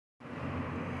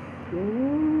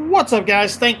What's up,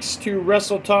 guys? Thanks to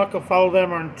Wrestle Talk. I'll follow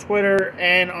them on Twitter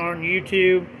and on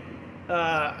YouTube.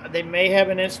 They may have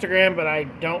an Instagram, but I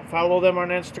don't follow them on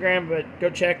Instagram. But go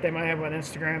check. They might have an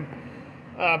Instagram.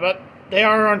 But they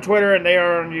are on Twitter and they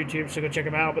are on YouTube, so go check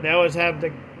them out. But they always have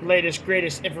the latest,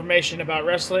 greatest information about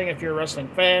wrestling. If you're a wrestling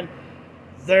fan,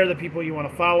 they're the people you want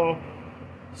to follow.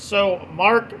 So,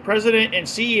 Mark, president and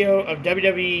CEO of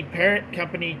WWE parent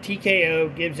company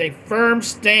TKO, gives a firm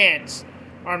stance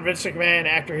on Vince McMahon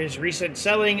after his recent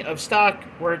selling of stock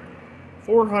worth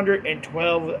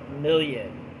 $412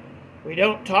 million. We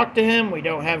don't talk to him. We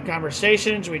don't have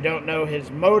conversations. We don't know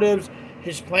his motives,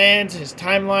 his plans, his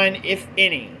timeline, if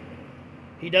any.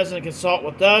 He doesn't consult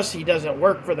with us. He doesn't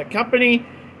work for the company.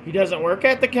 He doesn't work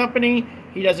at the company.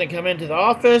 He doesn't come into the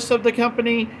office of the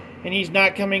company. And he's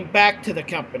not coming back to the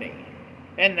company.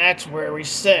 And that's where we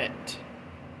sit.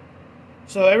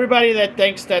 So everybody that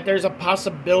thinks that there's a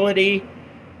possibility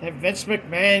that Vince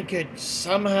McMahon could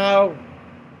somehow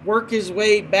work his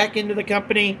way back into the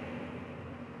company,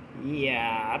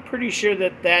 yeah, I'm pretty sure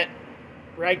that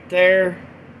right there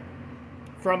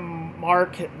from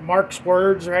Mark's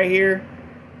words right here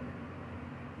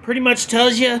pretty much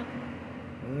tells you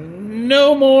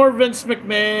no more Vince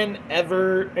McMahon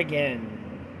ever again.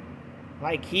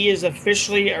 Like, he is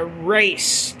officially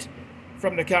erased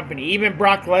from the company. Even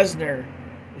Brock Lesnar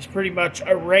is pretty much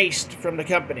erased from the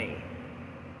company.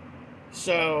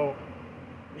 So,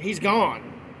 he's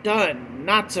gone. Done.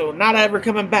 Not ever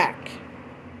coming back.